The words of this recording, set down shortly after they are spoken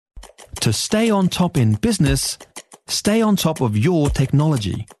To stay on top in business, stay on top of your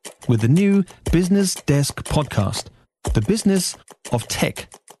technology with the new Business Desk podcast, The Business of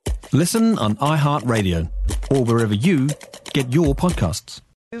Tech. Listen on iHeartRadio or wherever you get your podcasts.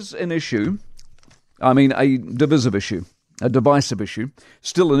 Is an issue, a divisive issue, a divisive issue,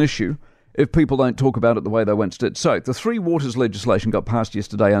 still an issue if people don't talk about it the way they once did. So, the Three Waters legislation got passed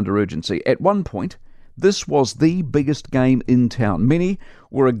yesterday under urgency. At one point, this was the biggest game in town. Many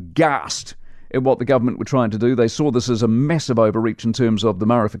were aghast at what the government were trying to do. They saw this as a massive overreach in terms of the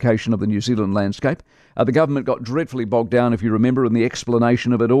Maorification of the New Zealand landscape. The government got dreadfully bogged down, if you remember, in the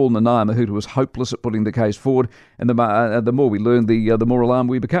explanation of it all. Nanaia Mahuta was hopeless at putting the case forward, and the more we learned, the more alarmed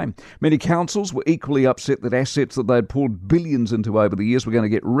we became. Many councils were equally upset that assets that they had poured billions into over the years were going to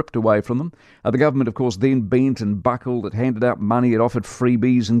get ripped away from them. The government, of course, then bent and buckled. It handed out money. It offered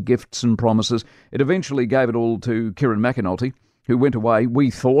freebies and gifts and promises. It eventually gave it all to Kieran McAnulty, who went away,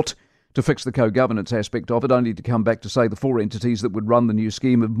 we thought, to fix the co-governance aspect of it, only to come back to say the 4 entities that would run the new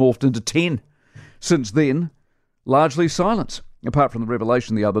scheme have morphed into 10. Since then, largely silence, apart from the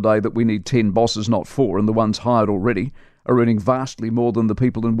revelation the other day that we need 10 bosses, not 4, and the ones hired already are earning vastly more than the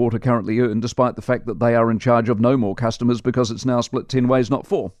people in water currently earn, despite the fact that they are in charge of no more customers because it's now split 10 ways, not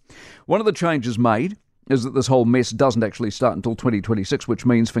 4. One of the changes made is that this whole mess doesn't actually start until 2026, which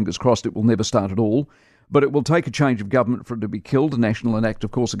means, fingers crossed, it will never start at all. But it will take a change of government for it to be killed. National and ACT,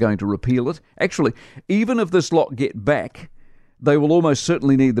 of course, are going to repeal it. Actually, even if this lot get back, they will almost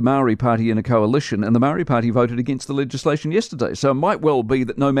certainly need the Maori Party in a coalition, and the Maori Party voted against the legislation yesterday. So it might well be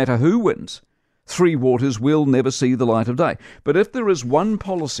that no matter who wins, Three Waters will never see the light of day. But if there is one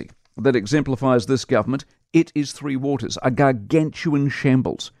policy that exemplifies this government, it is Three Waters, a gargantuan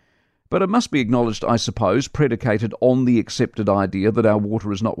shambles. But it must be acknowledged, I suppose, predicated on the accepted idea that our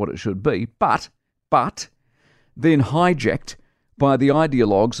water is not what it should be, but then hijacked by the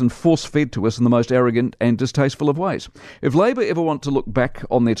ideologues and force-fed to us in the most arrogant and distasteful of ways. If Labour ever want to look back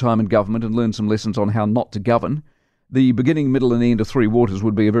on their time in government and learn some lessons on how not to govern, the beginning, middle and end of Three Waters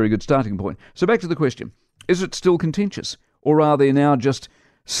would be a very good starting point. So back to the question, is it still contentious? Or are there now just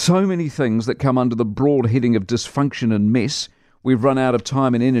so many things that come under the broad heading of dysfunction and mess, we've run out of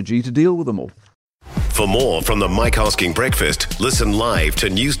time and energy to deal with them all? For more from the Mike Hosking Breakfast, listen live to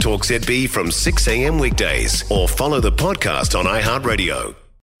News Talk ZB from 6 a.m. weekdays or follow the podcast on iHeartRadio.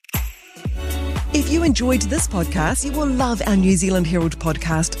 If you enjoyed this podcast, you will love our New Zealand Herald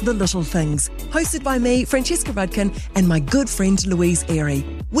podcast, The Little Things, hosted by me, Francesca Rudkin, and my good friend Louise Airy.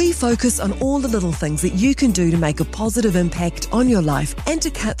 We focus on all the little things that you can do to make a positive impact on your life and to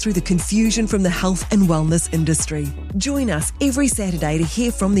cut through the confusion from the health and wellness industry. Join us every Saturday to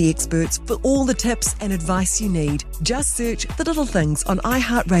hear from the experts for all the tips and advice you need. Just search The Little Things on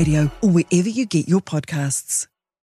iHeartRadio or wherever you get your podcasts.